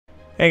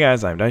Hey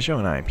guys, I'm IzDaisho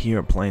and I'm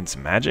here playing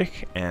some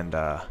Magic, and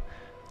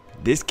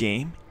this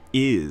game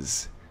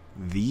is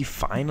the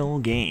final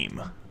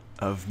game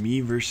of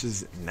me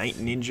versus Night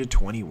Ninja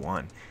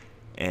 21.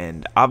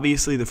 And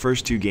obviously the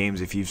first two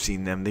games, if you've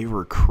seen them, they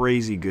were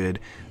crazy good.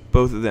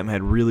 Both of them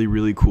had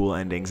really cool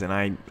endings,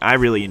 and I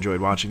really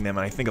enjoyed watching them,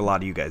 and I think a lot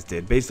of you guys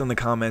did. Based on the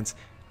comments,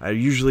 I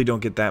usually don't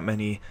get that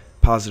many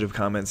positive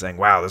comments saying,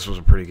 wow, this was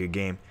a pretty good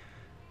game.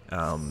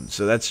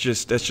 So that's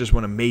just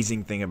one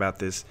amazing thing about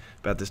this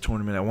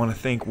tournament. I want to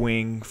thank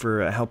Wing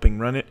for helping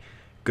run it.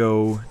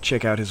 Go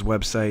check out his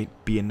website.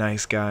 Be a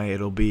nice guy.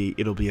 It'll be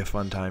a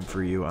fun time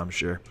for you, I'm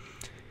sure.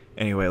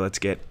 Anyway, let's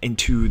get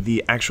into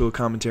the actual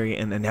commentary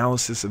and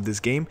analysis of this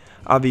game.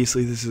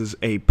 Obviously, this is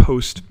a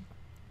post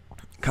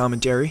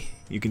commentary.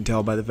 You can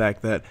tell by the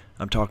fact that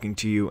I'm talking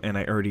to you and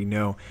I already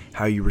know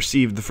how you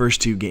received the first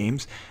two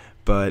games.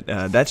 But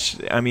I'm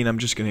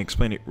just going to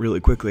explain it really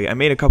quickly. I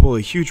made a couple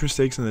of huge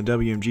mistakes in the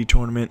WMG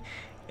tournament,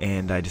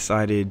 and I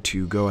decided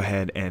to go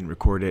ahead and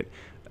record it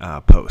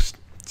post.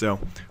 So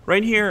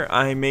right here,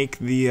 I make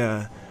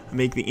the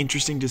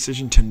interesting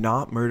decision to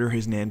not murder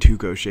his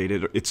Nantuko Shade.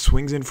 It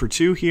swings in for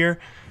 2 here,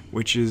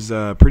 which is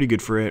pretty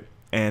good for it.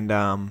 And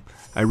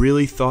I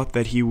really thought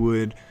that he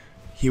would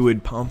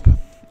pump,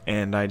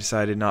 and I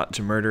decided not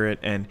to murder it.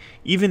 And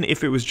even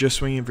if it was just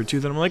swinging for 2,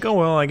 then I'm like, oh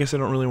well, I guess I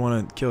don't really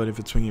want to kill it if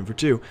it's swinging for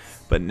 2.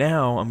 But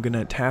now I'm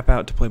gonna tap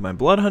out to play my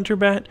Blood Hunter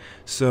bat,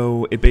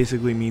 so it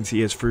basically means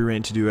he has free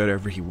reign to do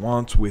whatever he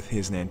wants with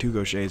his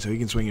Nantuko Shade. So he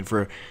can swing in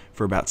for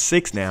about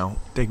 6 now,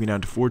 take me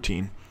down to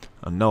 14.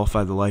 I'll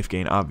nullify the life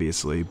gain,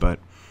 obviously, but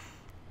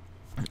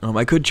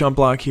I could chump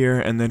block here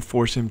and then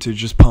force him to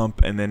just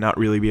pump and then not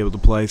really be able to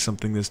play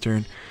something this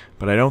turn.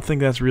 But I don't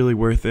think that's really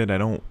worth it.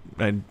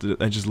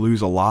 I just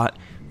lose a lot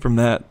from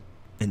that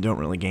and don't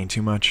really gain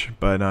too much.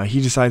 But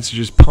he decides to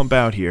just pump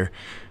out here,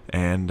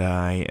 and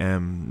I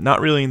am not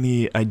really in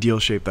the ideal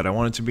shape that I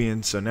wanted to be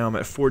in. So now I'm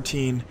at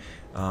 14.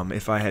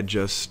 If I had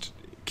just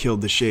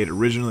killed the Shade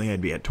originally,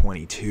 I'd be at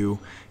 22,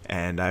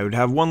 and I would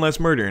have 1 less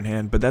murder in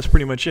hand, but that's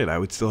pretty much it. I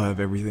would still have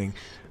everything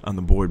on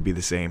the board be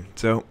the same.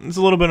 So it's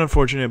a little bit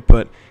unfortunate,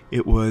 but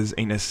it was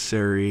a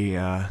necessary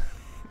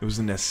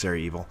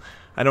evil.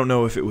 I don't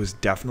know if it was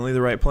definitely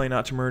the right play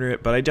not to murder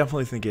it, but I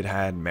definitely think it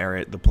had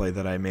merit, the play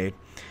that I made,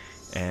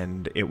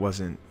 and it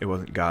wasn't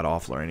god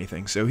awful or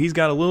anything. So he's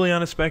got a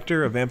Liliana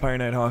Spectre, a Vampire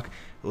Nighthawk,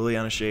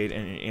 Liliana Shade,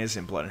 and an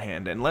Innocent Blood in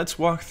hand. And let's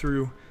walk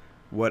through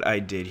what I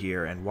did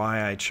here and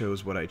why I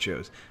chose what I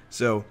chose.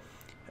 So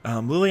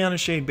Liliana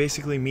Shade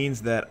basically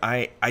means that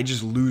I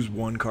just lose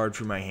 1 card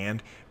from my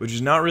hand, which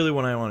is not really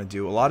what I want to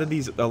do. A lot of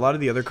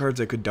the other cards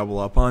I could double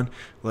up on,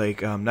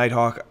 like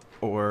Nighthawk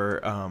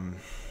or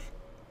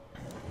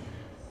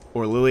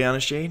Liliana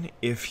Shade.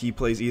 If he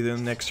plays either in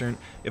the next turn,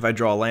 if I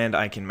draw a land,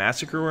 I can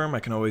Massacre Worm. I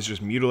can always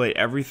just mutilate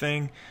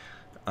everything.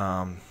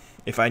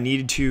 If I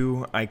needed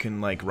to, I can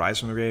like Rise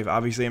from the Grave.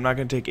 Obviously, I'm not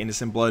going to take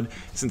Innocent Blood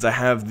since I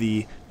have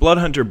the Blood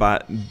Hunter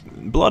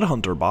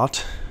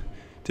bot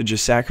to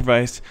just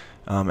sacrifice,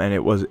 and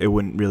it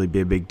wouldn't really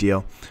be a big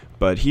deal.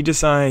 But he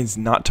decides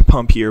not to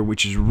pump here,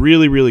 which is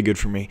really good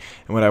for me.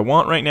 And what I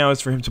want right now is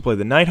for him to play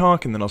the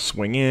Nighthawk, and then I'll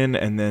swing in,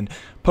 and then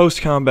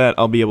post-combat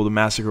I'll be able to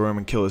Massacre Worm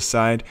and kill his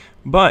side.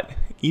 But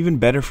even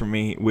better for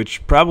me,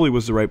 which probably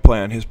was the right play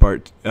on his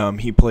part,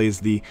 he plays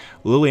the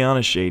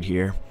Liliana Shade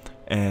here,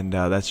 and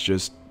that's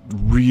just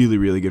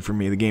really good for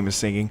me. The game is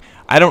sinking.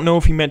 I don't know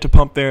if he meant to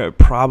pump there. It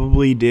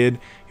probably did.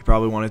 He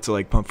probably wanted to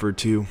like pump for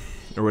 2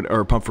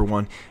 or pump for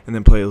 1 and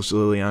then play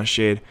Liliana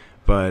Shade.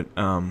 But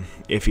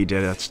if he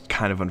did, that's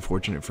kind of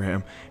unfortunate for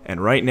him.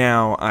 And right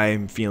now,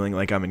 I'm feeling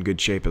like I'm in good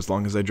shape as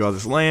long as I draw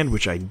this land,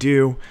 which I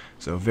do.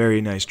 So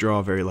very nice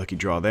draw, very lucky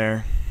draw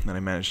there. Then I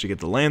managed to get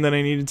the land that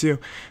I needed to.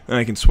 Then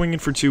I can swing in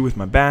for 2 with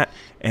my bat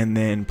and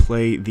then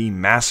play the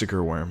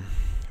Massacre Worm.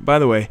 By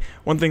the way,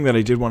 one thing that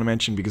I did want to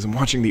mention, because I'm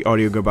watching the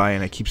audio go by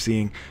and I keep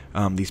seeing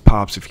these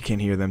pops. If you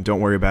can't hear them, don't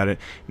worry about it.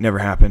 Never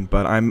happened.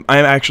 But I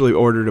actually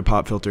ordered a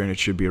pop filter, and it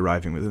should be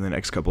arriving within the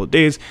next couple of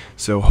days.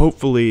 So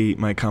hopefully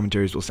my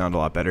commentaries will sound a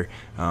lot better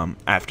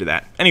after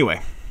that.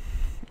 Anyway,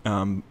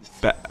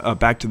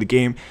 back to the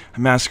game. I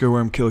Massacre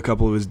Worm, kill a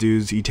couple of his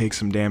dudes. He takes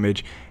some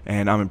damage,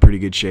 and I'm in pretty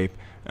good shape.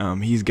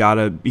 He's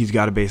gotta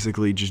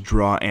basically just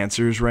draw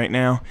answers right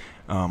now,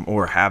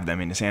 or have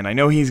them in his hand. I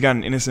know he's got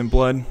an Innocent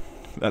Blood.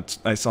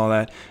 I saw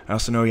that. I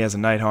also know he has a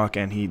Nighthawk,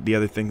 and the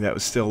other thing that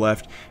was still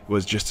left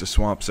was just a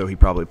Swamp, so he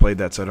probably played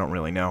that, so I don't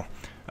really know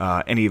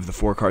any of the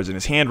 4 cards in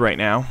his hand right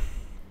now,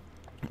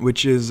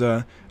 which is,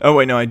 oh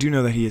wait, no, I do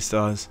know that he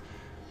still has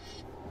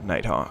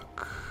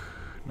Nighthawk.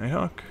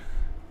 Nighthawk?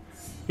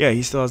 Yeah,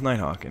 he still has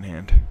Nighthawk in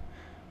hand,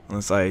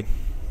 unless I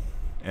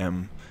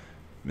am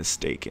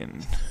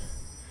mistaken,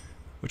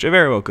 which I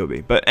very well could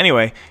be. But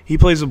anyway, he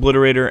plays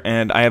Obliterator,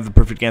 and I have the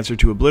perfect answer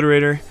to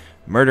Obliterator,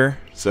 Murder.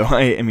 So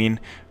I mean,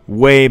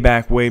 way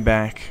back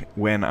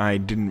when I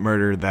didn't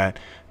murder that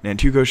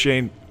Nantuko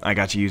Shade, I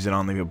got to use it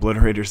on the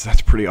Obliterator, so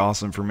that's pretty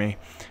awesome for me.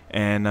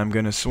 And I'm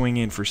going to swing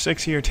in for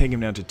 6 here, take him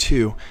down to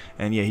 2.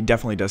 And yeah, he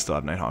definitely does still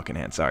have Nighthawk in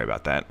hand. Sorry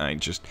about that. I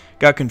just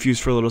got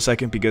confused for a little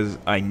second because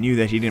I knew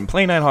that he didn't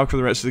play Nighthawk for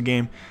the rest of the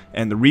game.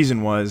 And the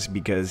reason was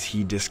because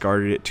he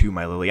discarded it to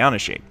my Liliana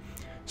Shade.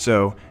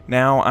 So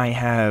now I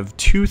have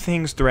 2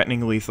 things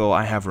threatening lethal.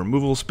 I have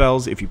removal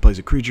spells. If he plays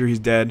a creature, he's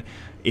dead.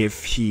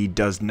 If he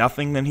does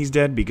nothing, then he's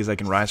dead, because I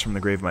can rise from the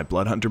grave of my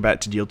Bloodhunter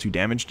Bat to deal 2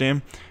 damage to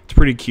him. It's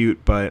pretty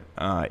cute, but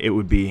it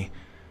would be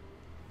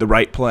the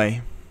right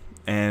play.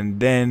 And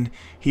then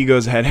he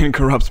goes ahead and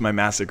corrupts my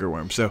Massacre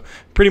Worm. So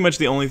pretty much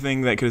the only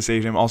thing that could have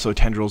saved him. Also,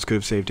 Tendrils could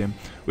have saved him,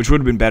 which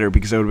would have been better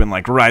because I would have been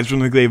like, rise from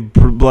the grave,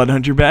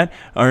 Bloodhunter Bat.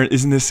 Or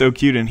isn't this so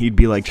cute? And he'd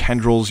be like,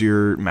 Tendrils,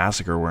 your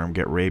Massacre Worm,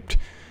 get raped.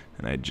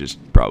 And I'd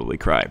just probably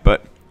cry.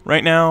 But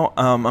right now,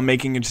 I'm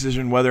making a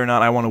decision whether or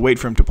not I want to wait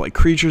for him to play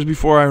creatures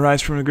before I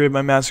rise from the grave of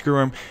my Massacre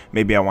Worm.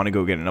 Maybe I want to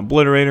go get an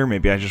Obliterator.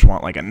 Maybe I just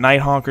want like a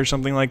Nighthawk or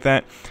something like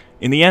that.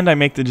 In the end, I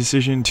make the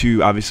decision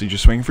to obviously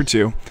just swing for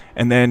 2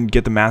 and then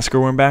get the Massacre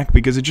Worm back,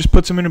 because it just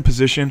puts him in a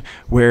position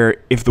where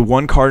if the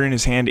one card in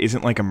his hand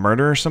isn't like a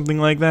murder or something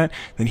like that,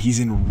 then he's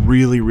in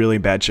really, really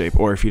bad shape.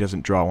 Or if he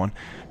doesn't draw one,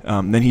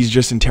 then he's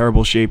just in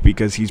terrible shape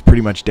because he's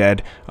pretty much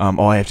dead.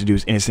 All I have to do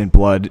is Innocent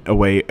Blood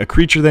away a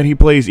creature that he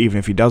plays, even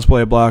if he does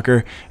play a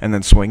blocker, and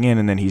then swing in,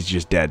 and then he's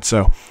just dead.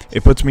 So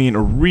it puts me in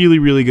a really,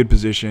 really good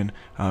position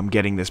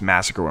getting this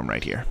Massacre Worm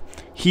right here.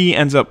 He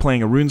ends up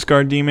playing a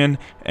Runescarred Demon,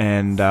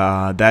 and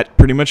that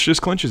pretty much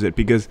just clinches it,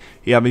 because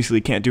he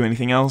obviously can't do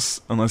anything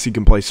else unless he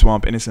can play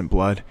Swamp Innocent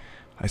Blood,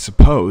 I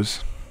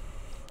suppose,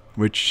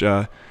 which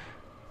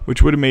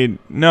would have made...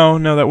 No,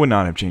 that would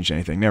not have changed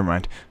anything. Never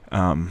mind.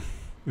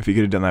 If he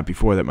could have done that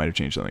before, that might have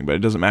changed something, but it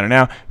doesn't matter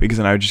now, because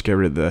then I would just get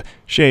rid of the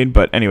Shade.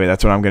 But anyway,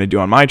 that's what I'm going to do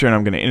on my turn.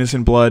 I'm going to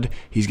Innocent Blood.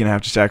 He's going to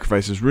have to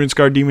sacrifice his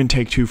Runescarred Demon,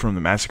 take 2 from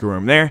the Massacre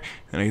Worm there,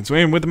 and I can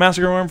swing with the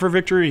Massacre Worm for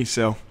victory.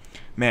 So...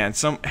 man,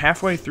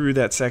 halfway through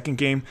that second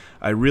game,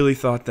 I really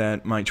thought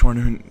that my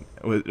tournament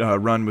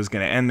run was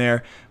going to end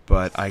there,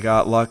 but I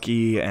got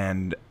lucky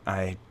and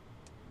I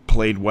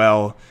played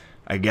well,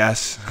 I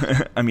guess.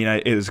 I mean,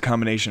 it was a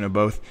combination of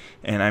both,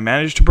 and I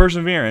managed to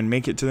persevere and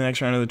make it to the next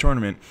round of the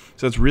tournament.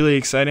 So it's really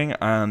exciting,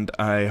 and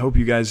I hope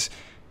you guys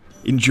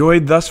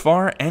enjoyed thus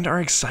far and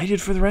are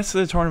excited for the rest of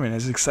the tournament,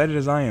 as excited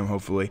as I am.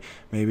 Hopefully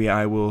maybe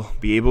I will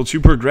be able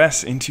to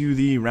progress into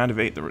the round of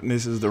 8.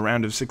 This is the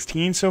round of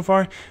 16 so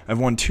far. I've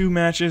won 2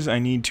 matches. I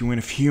need to win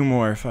a few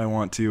more if I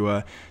want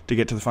to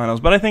get to the finals,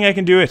 but I think I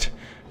can do it.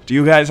 Do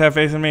you guys have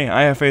faith in me?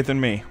 I have faith in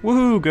me.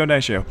 Woohoo, go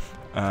IzDaisho.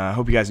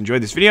 Hope you guys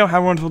enjoyed this video.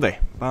 Have a wonderful day.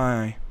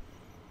 Bye.